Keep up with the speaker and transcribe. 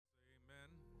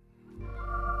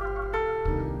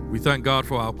We thank God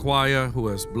for our choir who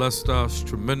has blessed us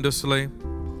tremendously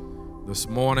this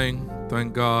morning.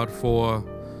 Thank God for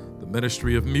the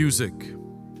ministry of music.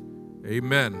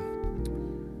 Amen.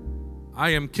 I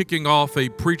am kicking off a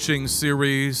preaching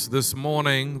series this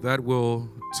morning that will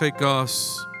take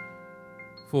us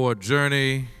for a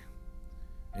journey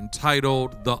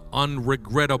entitled The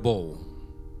Unregrettable.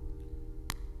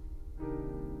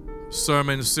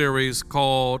 Sermon series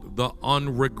called The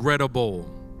Unregrettable.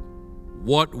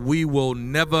 What we will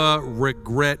never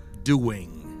regret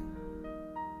doing.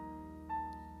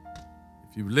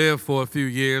 If you live for a few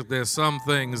years, there's some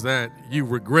things that you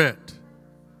regret.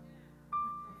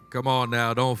 Come on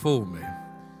now, don't fool me.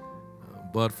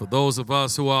 But for those of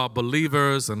us who are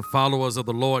believers and followers of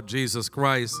the Lord Jesus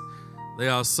Christ,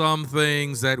 there are some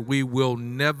things that we will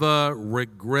never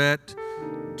regret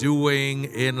doing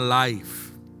in life.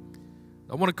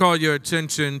 I want to call your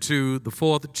attention to the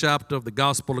 4th chapter of the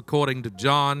Gospel according to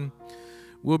John.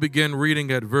 We'll begin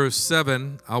reading at verse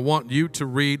 7. I want you to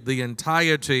read the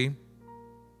entirety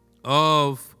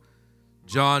of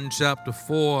John chapter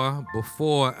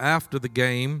 4 after the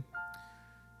game.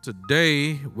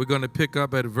 Today, we're going to pick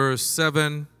up at verse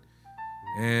 7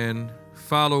 and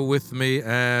follow with me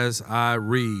as I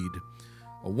read.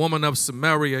 A woman of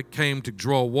Samaria came to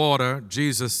draw water.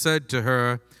 Jesus said to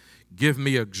her, "Give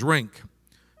me a drink."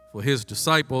 For his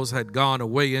disciples had gone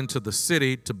away into the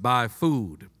city to buy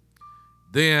food.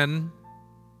 Then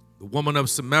the woman of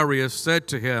Samaria said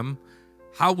to him,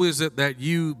 "How is it that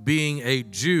you, being a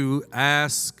Jew,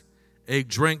 ask a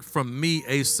drink from me,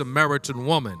 a Samaritan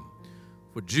woman?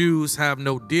 For Jews have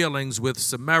no dealings with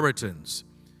Samaritans."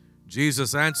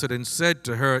 Jesus answered and said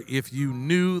to her, "If you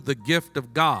knew the gift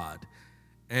of God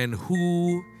and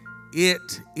who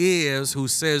it is who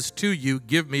says to you,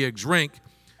 'Give me a drink,'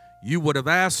 you would have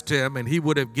asked him, and he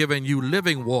would have given you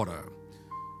living water."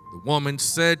 The woman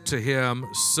said to him,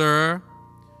 "Sir,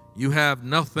 you have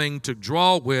nothing to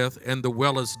draw with, and the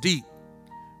well is deep.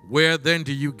 Where then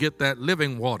do you get that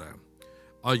living water?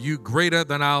 Are you greater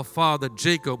than our father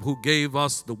Jacob, who gave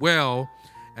us the well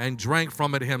and drank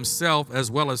from it himself,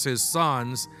 as well as his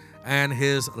sons and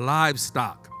his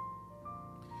livestock?"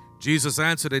 Jesus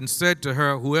answered and said to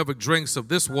her, "Whoever drinks of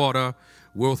this water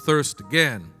will thirst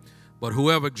again. But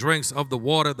whoever drinks of the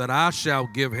water that I shall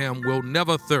give him will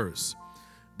never thirst.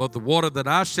 But the water that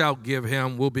I shall give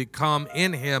him will become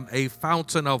in him a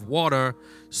fountain of water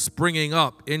springing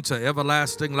up into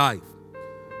everlasting life."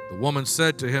 The woman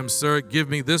said to him, "Sir, give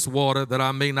me this water that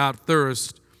I may not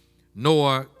thirst,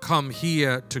 nor come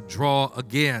here to draw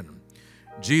again."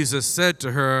 Jesus said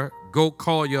to her, "Go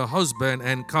call your husband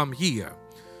and come here."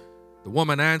 The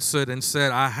woman answered and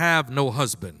said, "I have no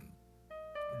husband."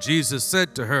 Jesus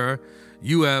said to her,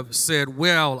 "You have said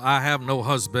well, I have no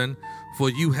husband, for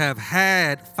you have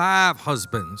had 5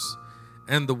 husbands,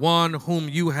 and the one whom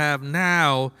you have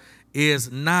now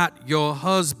is not your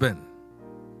husband.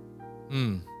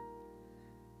 In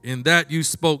that you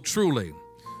spoke truly."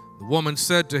 The woman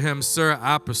said to him, "Sir,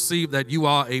 I perceive that you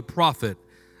are a prophet.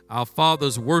 Our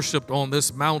fathers worshipped on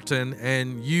this mountain,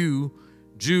 and you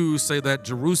Jews say that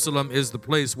Jerusalem is the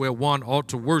place where one ought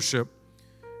to worship."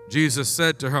 Jesus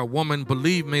said to her, "Woman,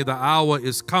 believe me, the hour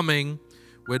is coming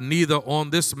when neither on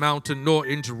this mountain nor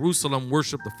in Jerusalem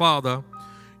worship the Father.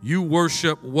 You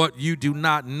worship what you do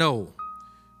not know.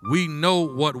 We know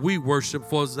what we worship,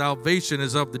 for salvation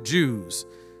is of the Jews.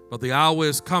 But the hour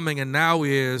is coming, and now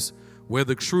is, where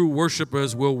the true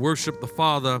worshipers will worship the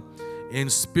Father in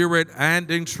spirit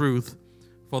and in truth,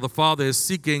 for the Father is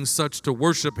seeking such to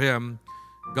worship him.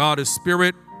 God is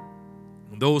spirit,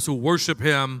 and those who worship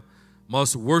him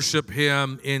must worship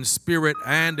him in spirit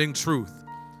and in truth."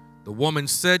 The woman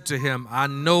said to him, "I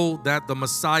know that the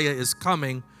Messiah is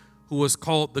coming, who is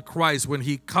called the Christ. When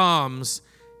he comes,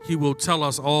 he will tell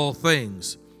us all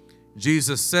things."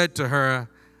 Jesus said to her,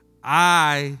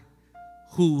 "I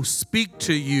who speak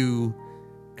to you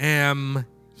am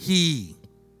he."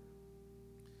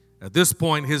 At this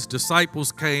point, his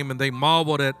disciples came, and they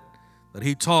marveled at that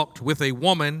he talked with a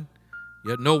woman.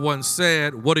 Yet no one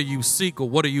said, "What do you seek?" or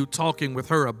 "What are you talking with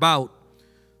her about?"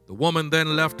 The woman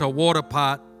then left her water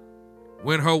pot,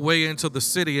 went her way into the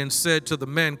city, and said to the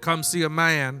men, "Come see a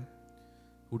man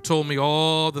who told me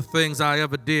all the things I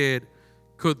ever did.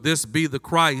 Could this be the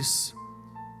Christ?"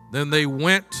 Then they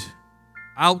went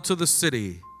out to the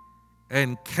city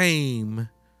and came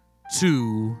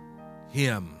to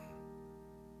him.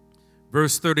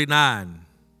 Verse 39.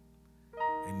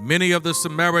 And many of the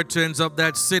Samaritans of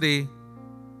that city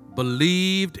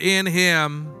believed in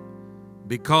him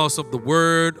because of the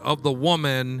word of the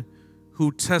woman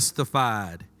who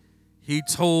testified, "He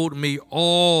told me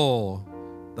all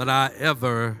that I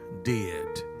ever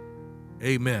did.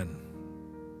 Amen.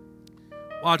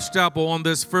 Watch Chapel on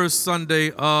this first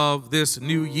Sunday of this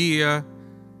new year,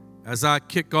 as I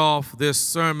kick off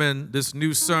this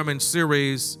new sermon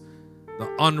series, The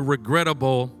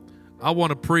Unregrettable. I want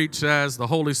to preach as the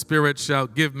Holy Spirit shall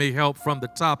give me help from the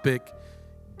topic,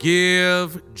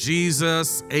 Give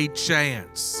Jesus a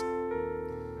Chance.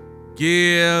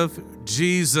 Give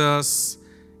Jesus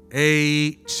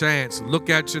a chance. Look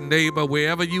at your neighbor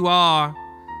wherever you are.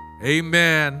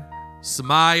 Amen.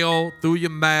 Smile through your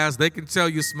mask. They can tell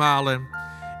you're smiling.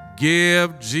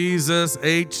 Give Jesus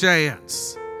a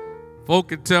chance. Folk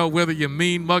can tell whether you're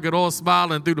mean mugging or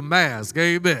smiling through the mask.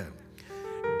 Amen.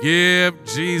 Give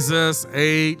Jesus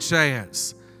a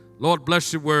chance. Lord,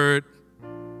 bless your word.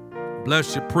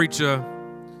 Bless your preacher.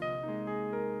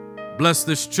 Bless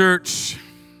this church.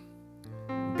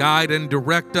 Guide and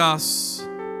direct us.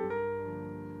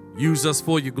 Use us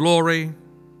for your glory.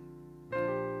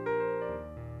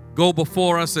 Go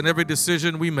before us in every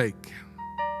decision we make.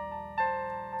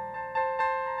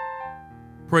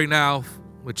 Pray now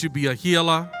that you be a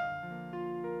healer.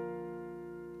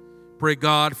 Pray,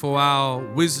 God, for our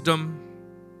wisdom.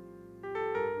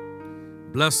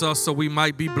 Bless us so we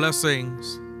might be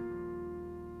blessings.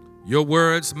 Your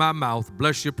words, my mouth.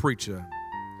 Bless your preacher.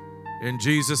 In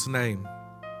Jesus' name,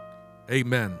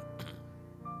 amen.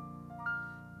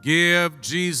 Give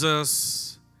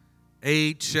Jesus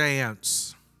a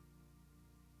chance.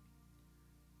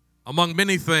 Among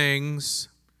many things,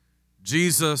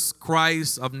 Jesus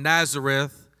Christ of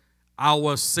Nazareth,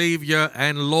 our Savior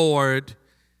and Lord,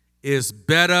 is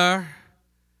better,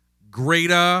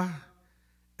 greater,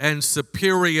 and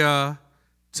superior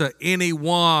to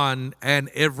anyone and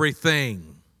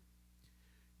everything.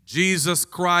 Jesus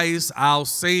Christ, our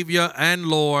Savior and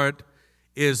Lord,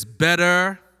 is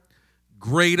better,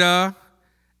 greater,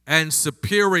 and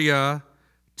superior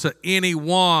to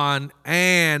anyone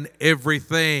and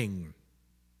everything.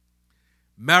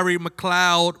 Mary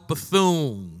McLeod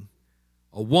Bethune,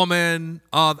 a woman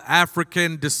of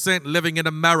African descent living in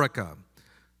America,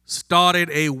 started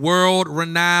a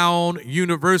world-renowned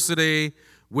university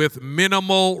with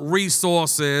minimal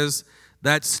resources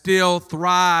that still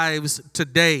thrives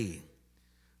today.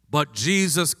 But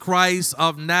Jesus Christ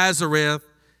of Nazareth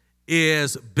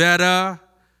is better,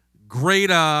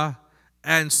 greater,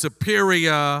 and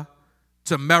superior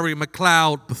to Mary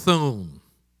McLeod Bethune.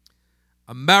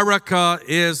 America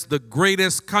is the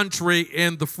greatest country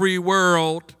in the free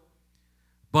world,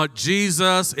 but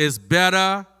Jesus is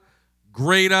better,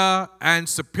 greater, and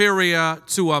superior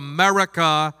to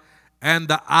America and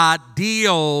the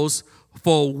ideals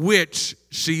for which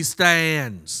she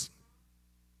stands.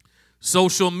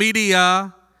 Social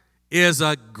media is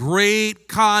a great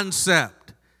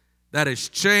concept that has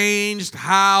changed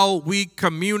how we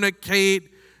communicate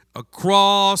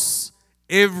across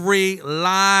every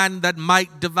line that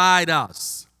might divide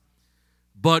us.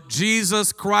 But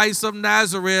Jesus Christ of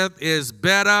Nazareth is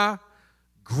better,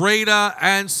 greater,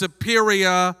 and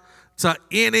superior to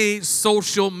any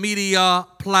social media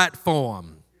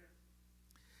platform.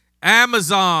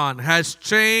 Amazon has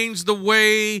changed the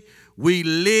way we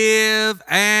live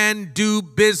and do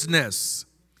business.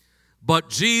 But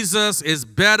Jesus is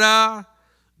better,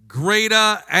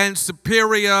 greater, and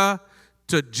superior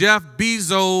to Jeff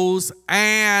Bezos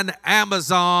and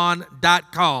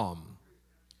Amazon.com.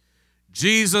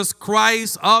 Jesus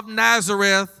Christ of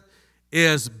Nazareth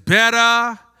is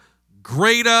better,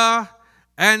 greater,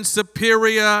 and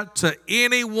superior to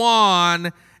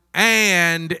anyone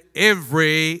and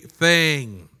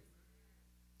everything.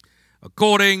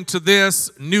 According to this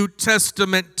New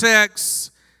Testament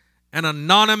text, an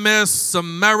anonymous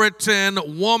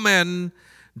Samaritan woman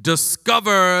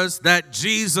discovers that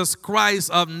Jesus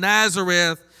Christ of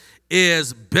Nazareth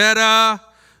is better,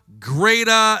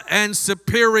 greater, and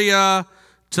superior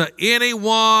to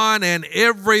anyone and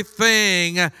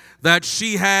everything that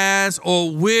she has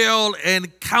or will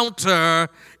encounter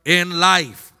in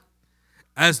life.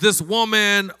 As this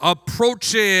woman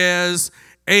approaches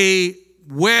a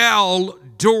well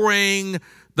during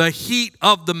the heat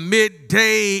of the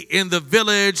midday in the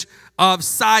village of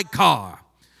Sychar,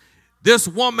 this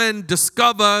woman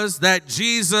discovers that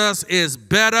Jesus is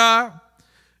better,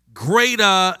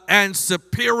 greater, and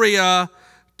superior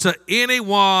to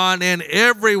anyone and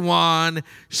everyone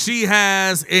she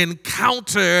has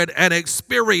encountered and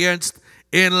experienced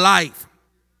in life.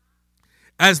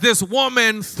 As this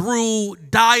woman, through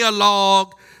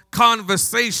dialogue,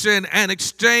 conversation, and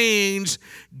exchange,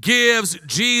 gives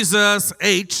Jesus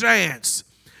a chance,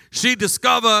 she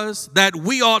discovers that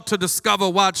we ought to discover,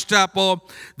 Watch Chapel,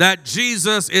 that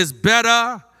Jesus is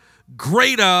better,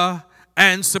 greater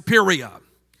and superior.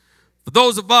 For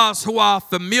those of us who are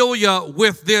familiar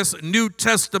with this New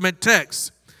Testament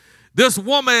text, this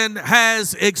woman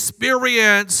has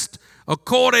experienced,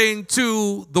 according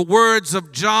to the words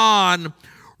of John,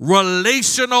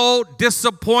 relational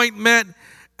disappointment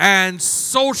and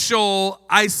social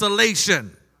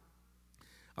isolation.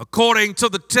 According to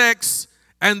the text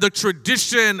and the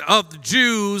tradition of the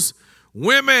Jews,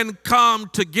 women come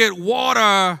to get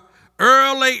water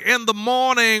early in the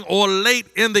morning or late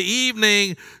in the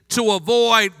evening to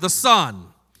avoid the sun.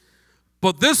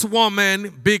 But this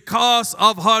woman, because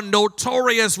of her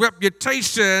notorious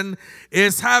reputation,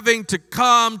 is having to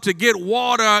come to get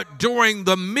water during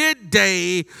the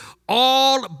midday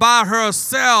all by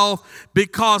herself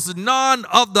because none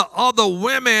of the other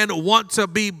women want to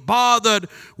be bothered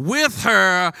with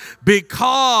her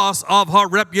because of her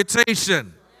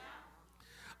reputation.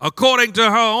 According to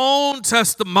her own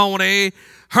testimony,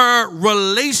 her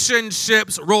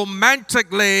relationships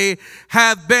romantically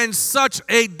have been such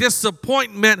a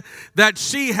disappointment that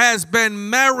she has been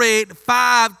married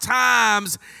 5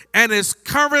 times and is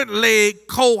currently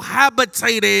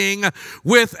cohabitating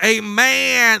with a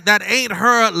man that ain't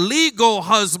her legal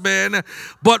husband,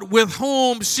 but with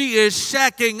whom she is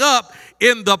shacking up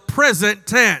in the present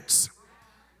tense.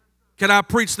 Can I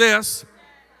preach this?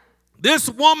 This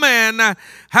woman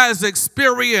has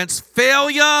experienced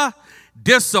failure,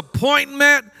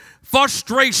 disappointment,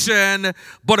 frustration,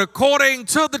 but according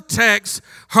to the text,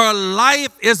 her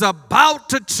life is about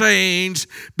to change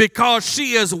because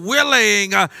she is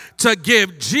willing to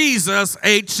give Jesus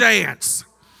a chance.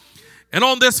 And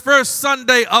on this first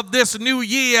Sunday of this new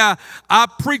year, I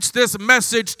preach this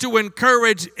message to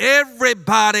encourage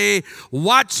everybody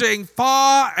watching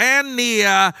far and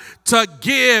near to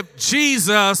give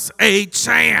Jesus a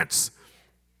chance.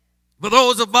 For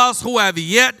those of us who have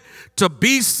yet to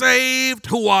be saved,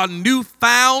 who are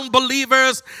newfound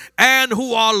believers and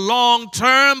who are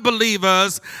long-term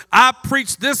believers, I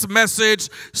preach this message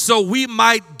so we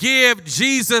might give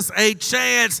Jesus a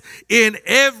chance in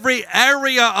every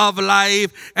area of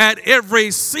life, at every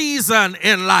season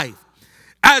in life.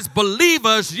 As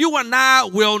believers, you and I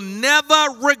will never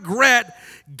regret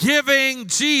giving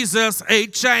Jesus a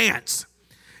chance.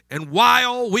 And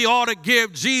while we ought to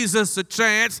give Jesus a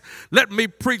chance, let me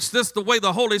preach this the way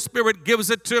the Holy Spirit gives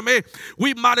it to me.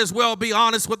 We might as well be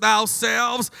honest with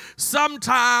ourselves.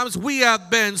 Sometimes we have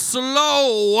been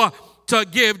slow to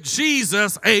give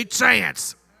Jesus a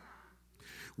chance.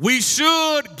 We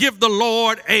should give the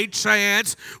Lord a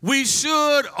chance. We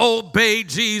should obey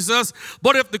Jesus.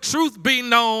 But if the truth be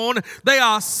known, there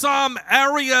are some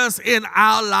areas in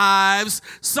our lives,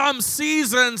 some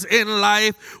seasons in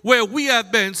life where we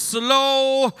have been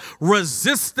slow,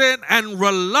 resistant, and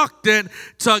reluctant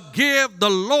to give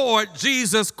the Lord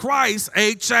Jesus Christ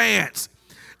a chance.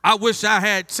 I wish I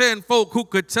had 10 folk who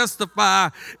could testify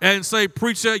and say,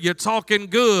 preacher, you're talking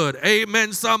good.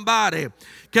 Amen, somebody.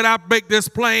 Can I make this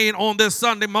plain on this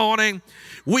Sunday morning?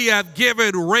 We have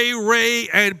given Ray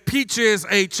and Peaches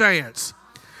a chance,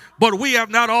 but we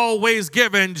have not always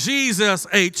given Jesus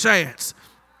a chance.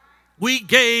 We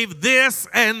gave this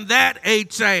and that a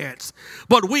chance,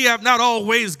 but we have not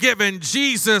always given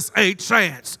Jesus a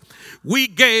chance. We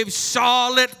gave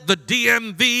Charlotte, the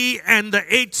DMV, and the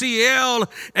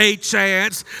ATL a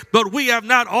chance, but we have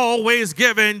not always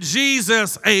given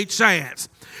Jesus a chance.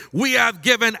 We have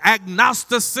given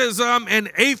agnosticism and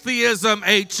atheism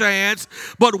a chance,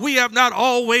 but we have not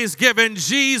always given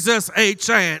Jesus a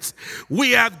chance.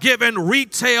 We have given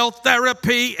retail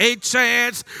therapy a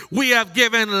chance. We have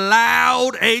given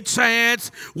loud a chance.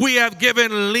 We have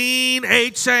given lean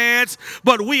a chance,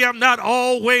 but we have not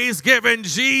always given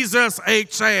Jesus a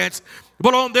chance.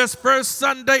 But on this first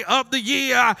Sunday of the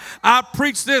year, I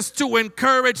preach this to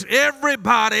encourage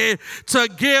everybody to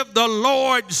give the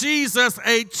Lord Jesus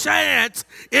a chance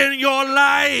in your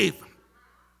life.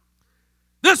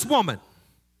 This woman,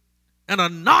 an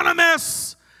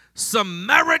anonymous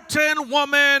Samaritan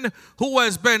woman who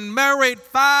has been married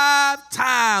 5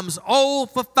 times, 0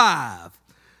 for 5,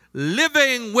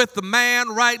 living with a man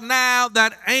right now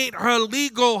that ain't her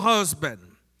legal husband.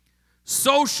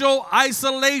 Social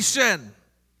isolation,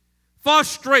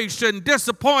 frustration,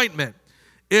 disappointment,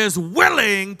 is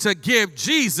willing to give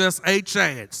Jesus a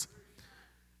chance.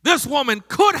 This woman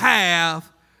could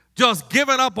have just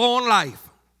given up on life,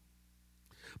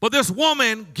 but this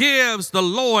woman gives the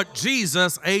Lord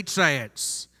Jesus a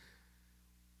chance.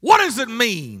 What does it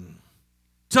mean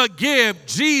to give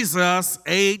Jesus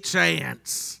a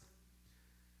chance?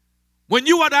 When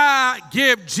you and I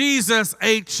give Jesus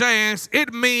a chance,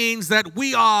 it means that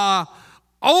we are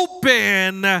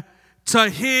open to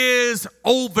his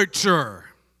overture.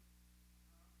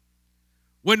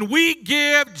 When we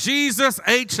give Jesus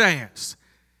a chance,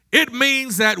 it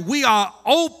means that we are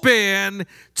open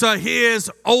to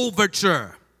his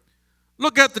overture.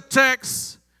 Look at the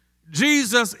text.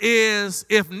 Jesus is,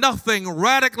 if nothing,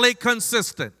 radically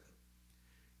consistent.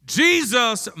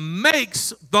 Jesus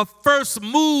makes the first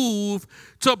move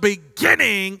to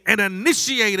beginning and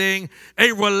initiating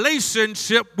a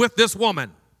relationship with this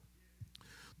woman.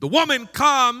 The woman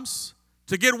comes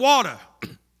to get water.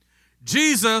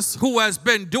 Jesus, who has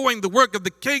been doing the work of the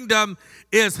kingdom,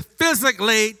 is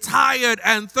physically tired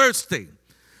and thirsty.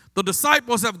 The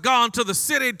disciples have gone to the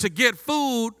city to get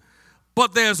food,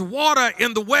 but there's water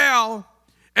in the well.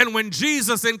 And when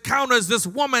Jesus encounters this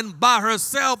woman by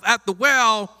herself at the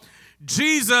well,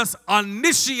 Jesus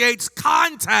initiates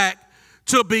contact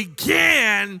to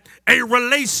begin a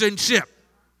relationship.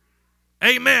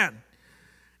 Amen.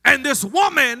 And this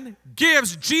woman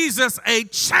gives Jesus a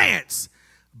chance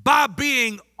by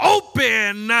being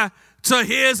open to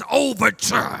his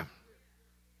overture.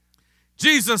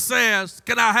 Jesus says,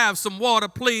 "Can I have some water,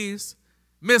 please?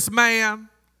 Miss Ma'am,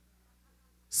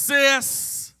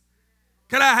 sis,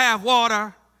 can I have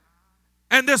water?"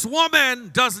 And this woman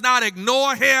does not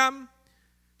ignore him.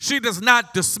 She does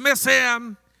not dismiss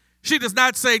him. She does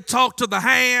not say, "Talk to the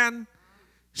hand."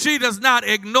 She does not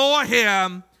ignore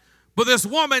him. But this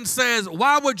woman says,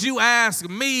 "Why would you ask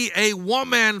me, a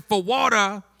woman, for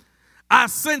water? I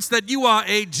sense that you are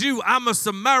a Jew. I'm a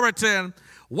Samaritan.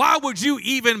 Why would you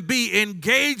even be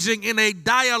engaging in a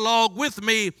dialogue with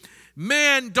me?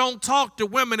 Men don't talk to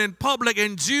women in public,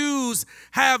 and Jews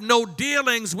have no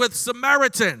dealings with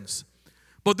Samaritans."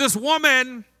 But this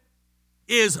woman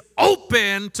is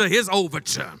open to his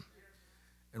overture.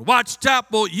 And Watch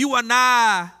Chapel, you and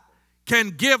I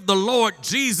can give the Lord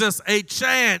Jesus a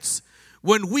chance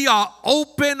when we are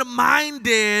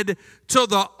open-minded to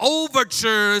the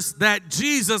overtures that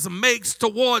Jesus makes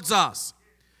towards us.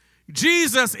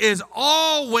 Jesus is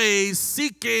always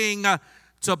seeking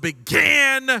to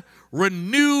begin,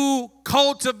 renew,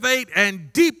 cultivate,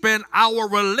 and deepen our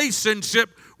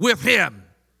relationship with him.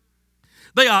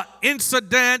 They are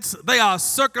incidents, they are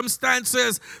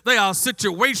circumstances, they are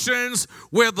situations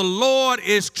where the Lord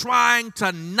is trying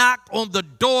to knock on the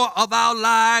door of our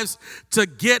lives to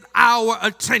get our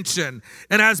attention.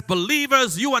 And as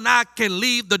believers, you and I can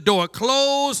leave the door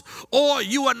closed, or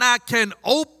you and I can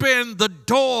open the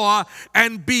door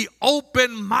and be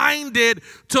open-minded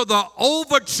to the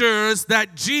overtures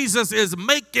that Jesus is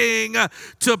making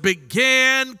to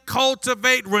begin,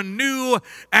 cultivate, renew,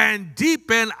 and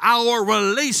deepen our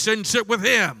relationship with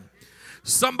him.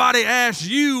 Somebody asked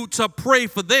you to pray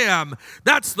for them.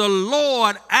 That's the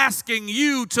Lord asking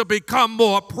you to become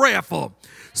more prayerful.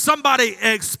 Somebody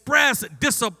expressed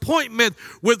disappointment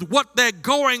with what they're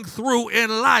going through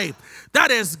in life.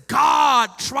 That is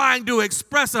God trying to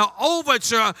express an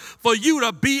overture for you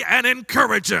to be an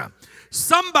encourager.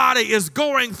 Somebody is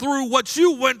going through what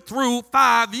you went through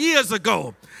 5 years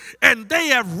ago, and they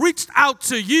have reached out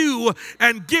to you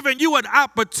and given you an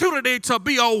opportunity to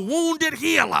be a wounded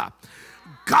healer.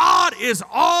 God is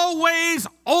always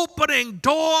opening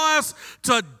doors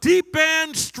to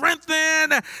deepen,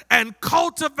 strengthen, and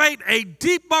cultivate a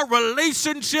deeper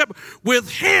relationship with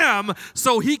him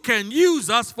so he can use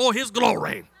us for his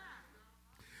glory.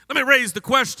 Let me raise the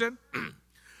question.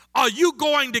 Are you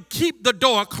going to keep the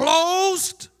door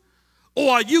closed,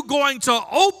 or are you going to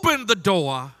open the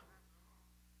door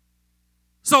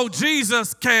so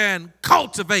Jesus can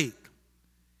cultivate,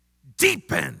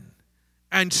 deepen,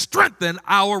 and strengthen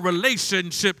our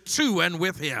relationship to and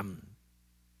with him?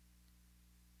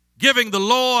 Giving the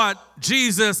Lord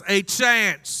Jesus a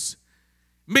chance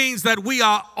means that we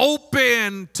are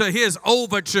open to his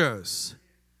overtures.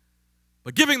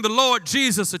 But giving the Lord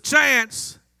Jesus a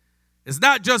chance is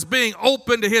not just being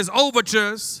open to his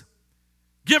overtures.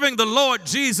 Giving the Lord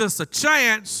Jesus a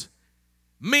chance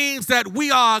means that we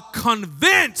are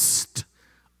convinced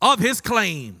of his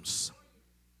claims.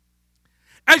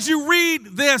 As you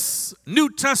read this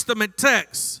New Testament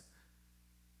text,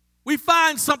 we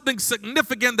find something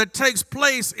significant that takes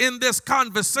place in this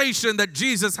conversation that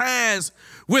Jesus has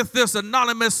with this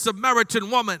anonymous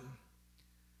Samaritan woman.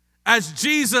 As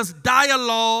Jesus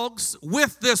dialogues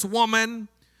with this woman,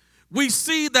 we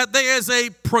see that there is a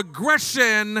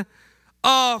progression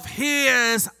of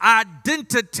his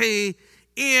identity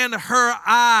in her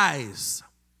eyes.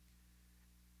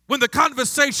 When the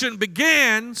conversation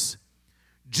begins,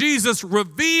 Jesus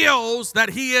reveals that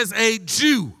he is a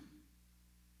Jew.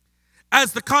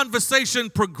 As the conversation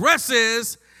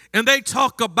progresses and they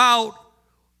talk about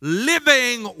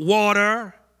living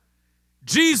water,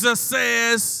 Jesus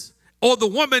says, or the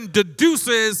woman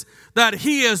deduces, that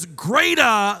he is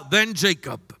greater than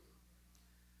Jacob.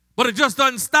 But it just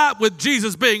doesn't stop with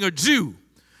Jesus being a Jew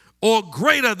or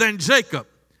greater than Jacob.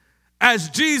 As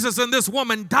Jesus and this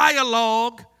woman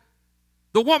dialogue,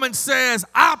 the woman says,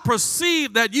 I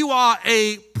perceive that you are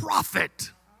a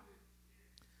prophet.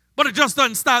 But it just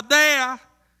doesn't stop there.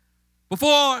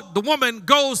 Before the woman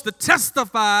goes to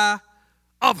testify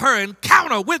of her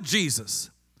encounter with Jesus,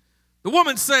 the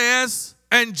woman says,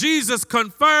 and Jesus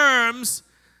confirms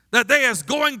that there is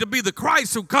going to be the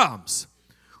Christ who comes,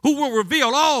 who will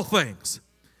reveal all things.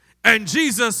 And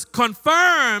Jesus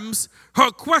confirms her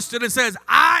question and says,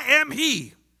 I am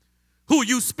he who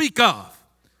you speak of.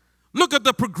 Look at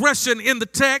the progression in the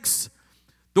text.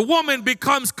 The woman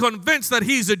becomes convinced that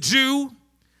he's a Jew.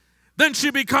 Then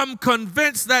she becomes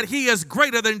convinced that he is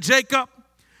greater than Jacob.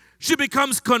 She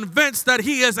becomes convinced that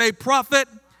he is a prophet.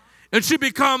 And she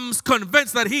becomes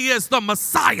convinced that he is the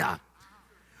Messiah.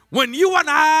 When you and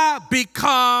I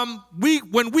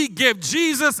when we give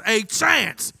Jesus a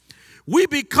chance, we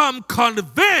become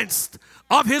convinced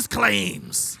of his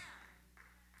claims.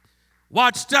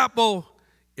 Watch Chapel.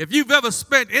 If you've ever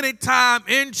spent any time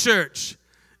in church,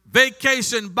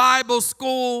 Vacation Bible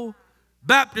School,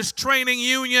 Baptist Training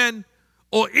Union,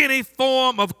 or any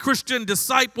form of Christian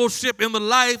discipleship in the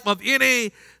life of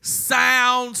any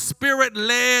sound,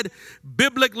 spirit-led,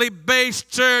 biblically based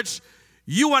church,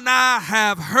 you and I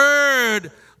have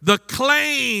heard the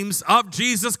claims of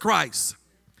Jesus Christ.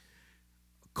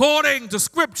 According to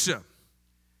Scripture,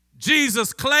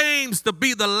 Jesus claims to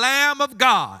be the Lamb of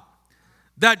God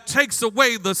that takes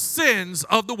away the sins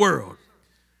of the world.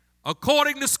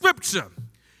 According to Scripture,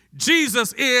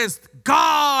 Jesus is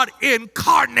God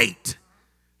incarnate,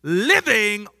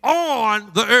 living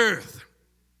on the earth.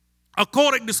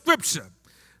 According to Scripture,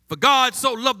 for God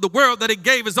so loved the world that he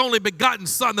gave his only begotten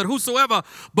Son, that whosoever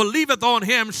believeth on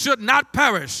him should not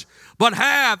perish, but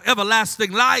have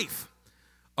everlasting life.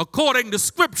 According to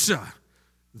Scripture,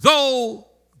 though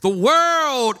the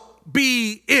world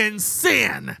be in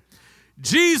sin,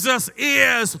 Jesus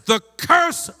is the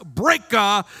curse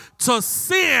breaker to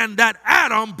sin that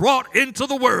Adam brought into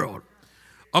the world.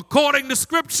 According to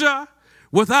Scripture,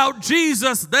 without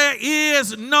Jesus, there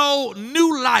is no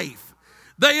new life.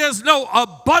 There is no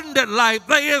abundant life.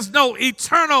 There is no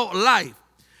eternal life.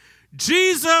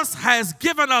 Jesus has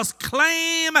given us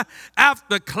claim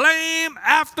after claim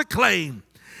after claim.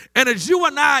 And as you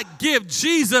and I give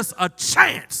Jesus a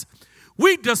chance,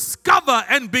 we discover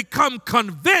and become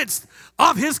convinced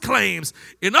of his claims.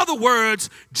 In other words,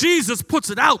 Jesus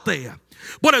puts it out there.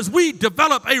 But as we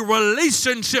develop a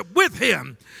relationship with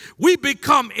him, we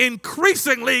become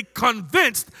increasingly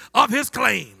convinced of his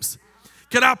claims.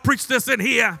 Can I preach this in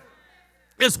here?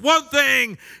 It's one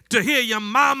thing to hear your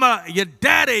mama, your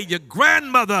daddy, your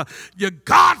grandmother, your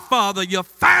godfather, your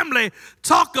family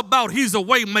talk about he's a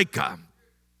way maker.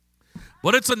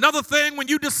 But it's another thing when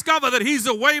you discover that he's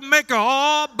a way maker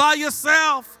all by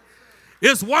yourself.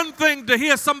 It's one thing to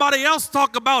hear somebody else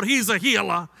talk about he's a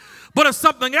healer, but it's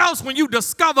something else when you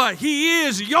discover he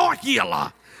is your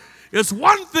healer. It's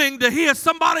one thing to hear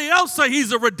somebody else say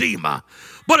he's a redeemer,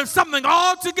 but it's something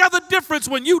altogether different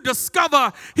when you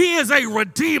discover he is a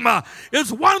redeemer.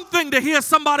 It's one thing to hear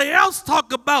somebody else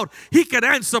talk about he can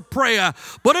answer prayer,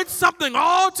 but it's something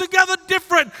altogether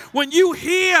different when you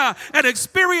hear and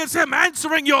experience him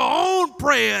answering your own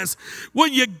prayers.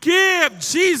 When you give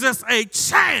Jesus a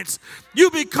chance,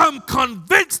 you become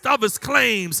convinced of his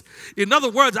claims. In other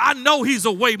words, I know he's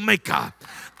a way maker.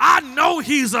 I know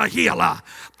he's a healer.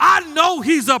 I know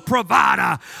he's a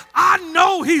provider. I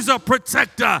know he's a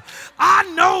protector. I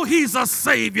know he's a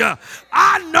savior.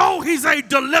 I know he's a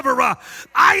deliverer.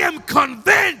 I am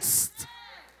convinced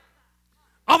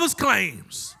of his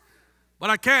claims. But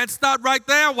I can't stop right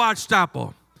there, Watch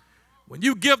Chapel. When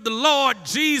you give the Lord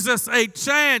Jesus a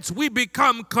chance, we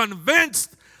become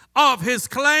convinced of his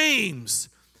claims.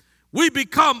 We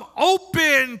become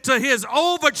open to his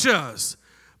overtures.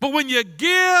 But when you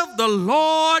give the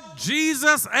Lord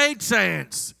Jesus a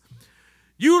chance,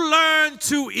 you learn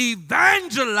to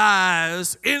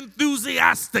evangelize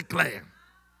enthusiastically.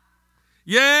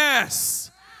 Yes,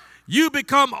 you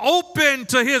become open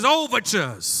to his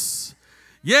overtures.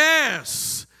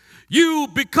 Yes, you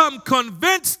become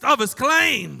convinced of his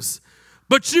claims,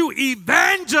 but you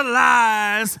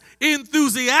evangelize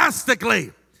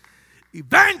enthusiastically.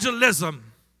 Evangelism,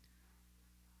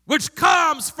 which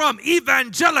comes from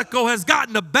evangelical, has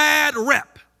gotten a bad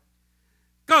rep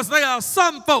because there are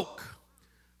some folk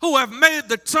who have made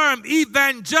the term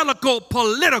evangelical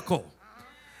political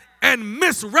and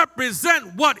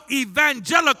misrepresent what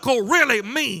evangelical really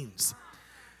means.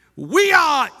 We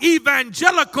are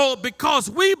evangelical because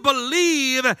we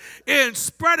believe in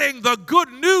spreading the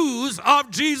good news of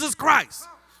Jesus Christ.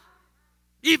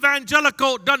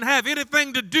 Evangelical doesn't have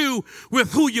anything to do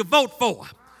with who you vote for.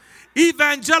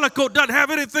 Evangelical doesn't have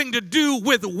anything to do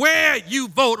with where you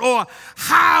vote or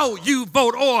how you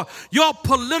vote or your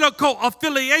political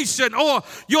affiliation or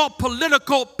your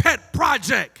political pet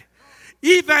project.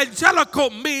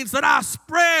 Evangelical means that I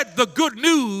spread the good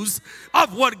news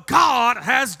of what God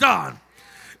has done.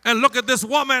 And look at this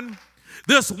woman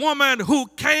who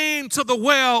came to the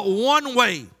well one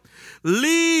way,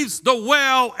 leaves the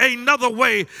well another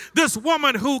way. This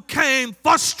woman who came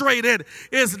frustrated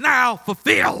is now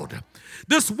fulfilled.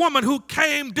 This woman who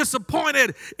came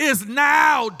disappointed is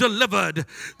now delivered.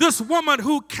 This woman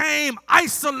who came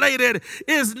isolated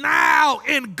is now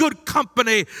in good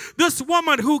company. This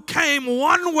woman who came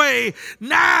one way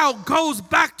now goes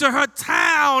back to her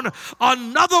town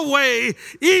another way,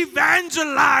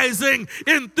 evangelizing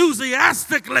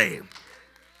enthusiastically.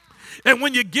 And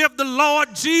when you give the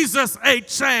Lord Jesus a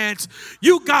chance,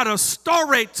 you got a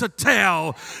story to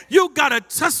tell. You got a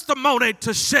testimony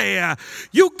to share.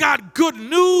 You got good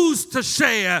news to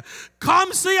share.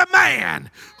 Come see a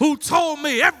man who told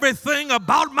me everything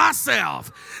about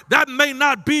myself. That may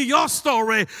not be your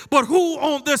story, but who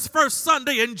on this first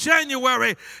Sunday in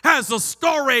January has a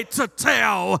story to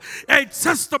tell, a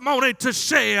testimony to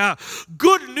share,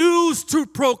 good news to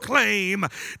proclaim?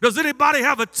 Does anybody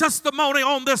have a testimony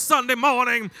on this Sunday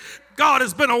morning? God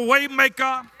has been a way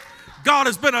maker. God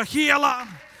has been a healer.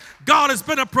 God has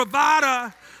been a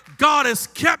provider. God has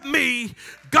kept me.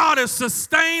 God has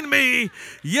sustained me.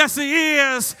 Yes, He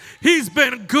is. He's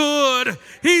been good.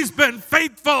 He's been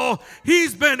faithful.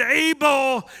 He's been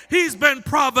able. He's been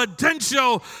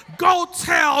providential. Go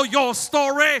tell your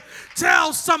story.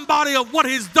 Tell somebody of what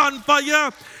He's done for you.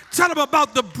 Tell them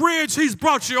about the bridge He's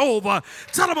brought you over.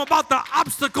 Tell them about the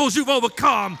obstacles you've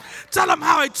overcome. Tell them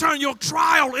how He turned your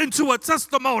trial into a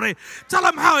testimony. Tell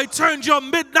them how He turned your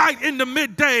midnight into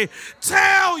midday.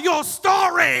 Tell your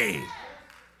story.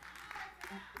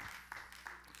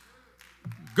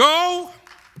 Go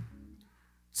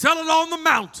tell it on the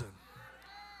mountain,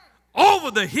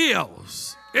 over the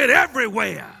hills, and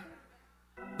everywhere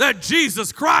that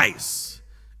Jesus Christ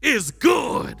is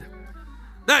good,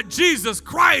 that Jesus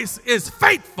Christ is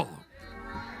faithful,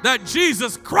 that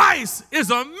Jesus Christ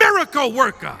is a miracle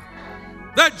worker,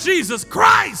 that Jesus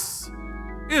Christ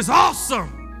is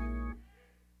awesome.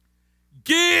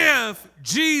 Give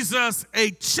Jesus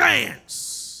a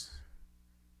chance.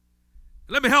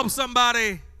 Let me help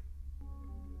somebody.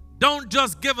 Don't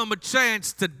just give Him a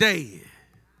chance today.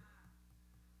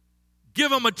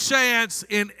 Give Him a chance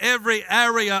in every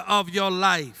area of your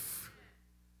life.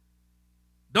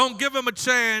 Don't give Him a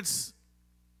chance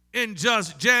in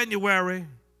just January.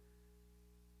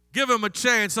 Give Him a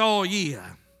chance all year.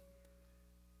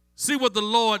 See what the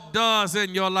Lord does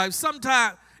in your life.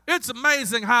 Sometimes it's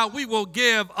amazing how we will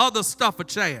give other stuff a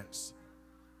chance.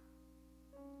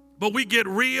 But we get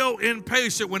real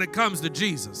impatient when it comes to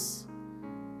Jesus.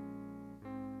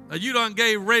 Now, you done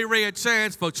gave Ray Ray a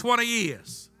chance for 20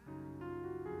 years.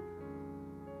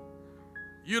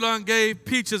 You done gave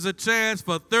Peaches a chance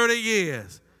for 30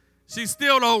 years. She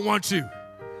still don't want you.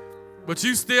 But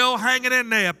you still hanging in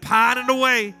there, pining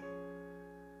away.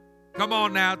 Come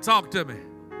on now, talk to me.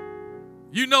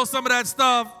 You know some of that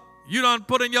stuff you done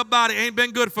put in your body ain't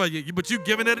been good for you, but you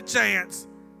giving it a chance.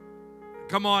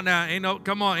 Come on now, ain't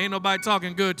nobody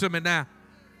talking good to me now.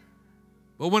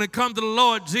 But when it comes to the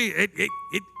Lord, gee,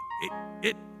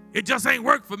 it just ain't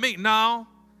work for me. No,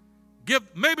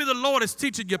 maybe the Lord is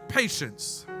teaching you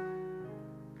patience.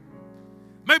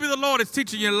 Maybe the Lord is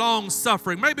teaching you long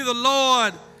suffering. Maybe the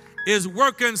Lord is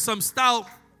working some stuff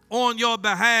on your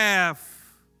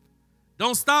behalf.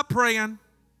 Don't stop praying.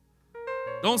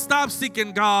 Don't stop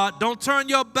seeking God. Don't turn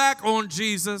your back on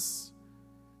Jesus.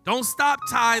 Don't stop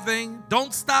tithing.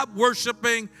 Don't stop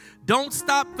worshiping. Don't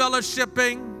stop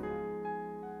fellowshipping.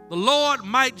 The Lord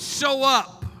might show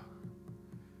up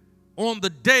on the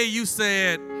day you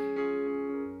said,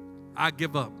 I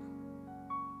give up.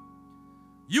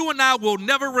 You and I will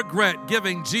never regret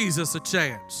giving Jesus a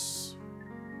chance.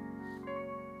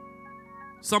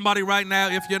 Somebody right now,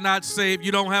 if you're not saved,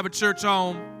 you don't have a church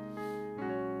home.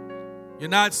 You're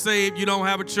not saved, you don't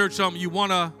have a church home. You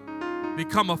want to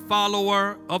become a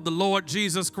follower of the Lord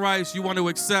Jesus Christ. You want to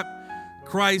accept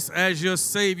Christ as your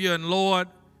Savior and Lord.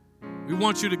 We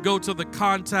want you to go to the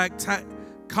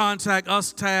Contact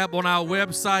Us tab on our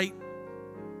website.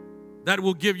 That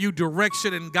will give you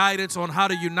direction and guidance on how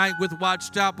to unite with Watts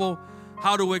Chapel,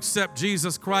 how to accept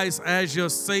Jesus Christ as your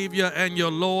Savior and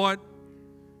your Lord.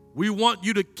 We want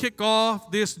you to kick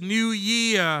off this new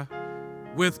year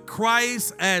with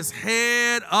Christ as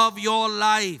head of your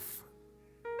life.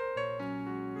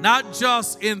 Not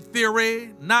just in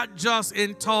theory, not just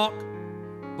in talk,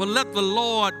 but let the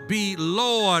Lord be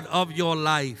Lord of your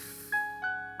life.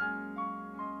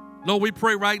 Lord, we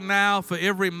pray right now for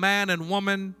every man and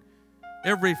woman,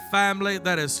 every family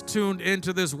that is tuned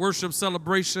into this worship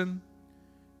celebration.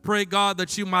 Pray, God,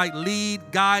 that you might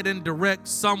lead, guide, and direct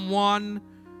someone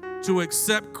to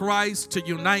accept Christ, to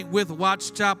unite with Watts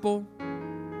Chapel.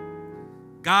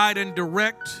 Guide and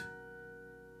direct.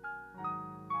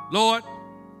 Lord,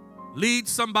 lead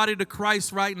somebody to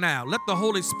Christ right now. Let the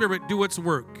Holy Spirit do its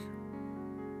work.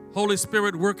 Holy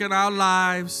Spirit, work in our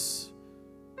lives.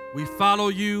 We follow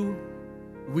you.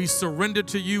 We surrender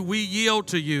to you. We yield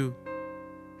to you.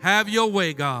 Have your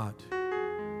way, God.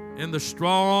 In the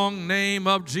strong name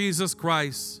of Jesus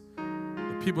Christ,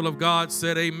 the people of God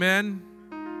said amen,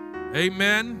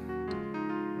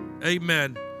 amen,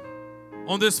 amen.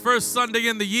 On this first Sunday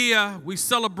in the year, we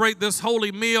celebrate this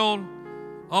holy meal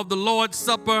of the Lord's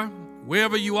Supper.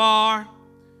 Wherever you are,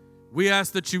 we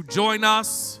ask that you join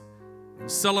us in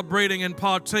celebrating and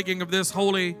partaking of this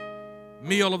holy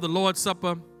meal of the Lord's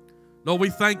Supper. Lord, we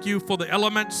thank you for the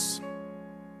elements.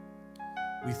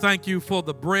 We thank you for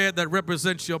the bread that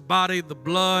represents your body, the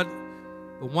blood,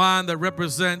 the wine that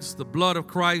represents the blood of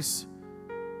Christ.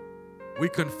 We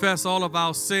confess all of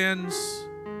our sins,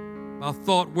 our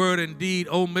thought, word, and deed,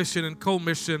 omission and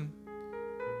commission.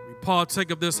 We partake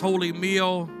of this holy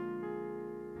meal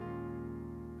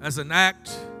as an act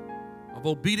of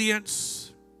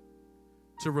obedience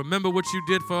to remember what you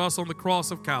did for us on the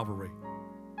cross of Calvary.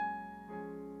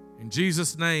 In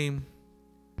Jesus' name,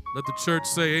 let the church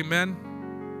say amen,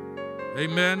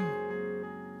 amen,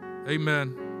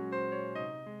 amen.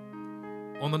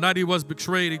 On the night he was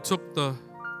betrayed, he took the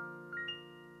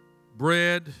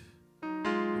bread,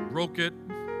 broke it,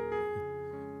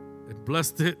 and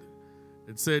blessed it,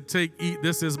 and said, "Take, eat,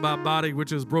 this is my body,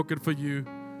 which is broken for you.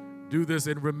 Do this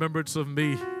in remembrance of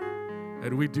me,"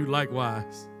 and we do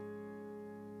likewise.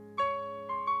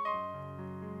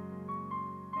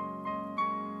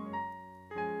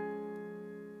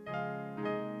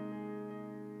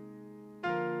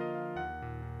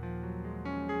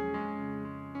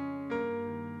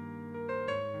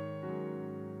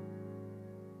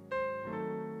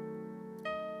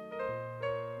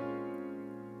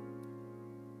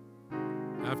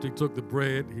 After he took the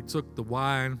bread, he took the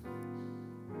wine.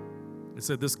 He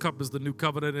said, "This cup is the new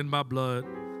covenant in my blood.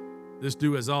 This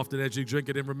do as often as you drink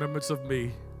it in remembrance of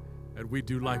me," and we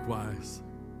do likewise.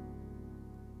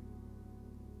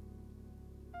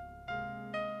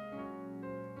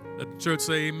 Let the church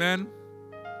say amen,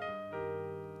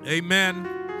 amen,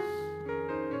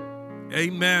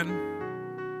 amen.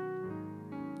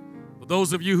 For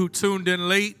those of you who tuned in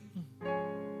late,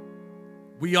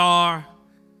 we are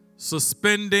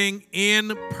suspending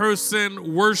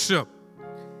in-person worship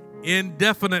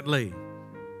indefinitely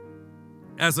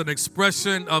as an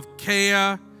expression of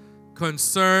care,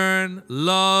 concern,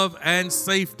 love, and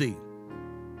safety.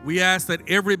 We ask that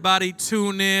everybody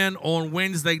tune in on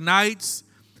Wednesday nights,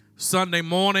 Sunday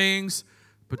mornings,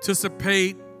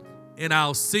 participate in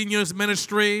our seniors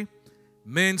ministry,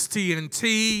 men's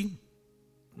TNT,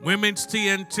 women's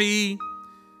TNT.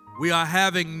 We are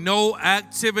having no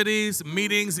activities,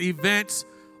 meetings, events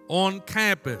on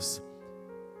campus.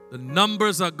 The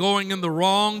numbers are going in the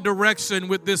wrong direction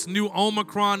with this new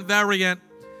Omicron variant.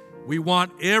 We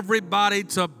want everybody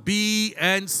to be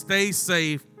and stay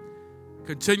safe.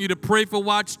 Continue to pray for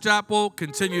Watts Chapel.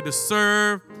 Continue to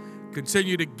serve.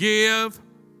 Continue to give.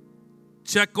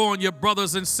 Check on your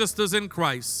brothers and sisters in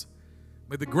Christ.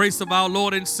 May the grace of our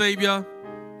Lord and Savior,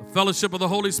 the fellowship of the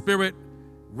Holy Spirit,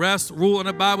 rest, rule, and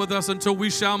abide with us until we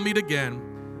shall meet again.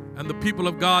 And the people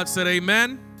of God said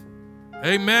amen,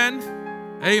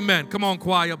 amen, amen. Come on,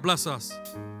 choir, bless us.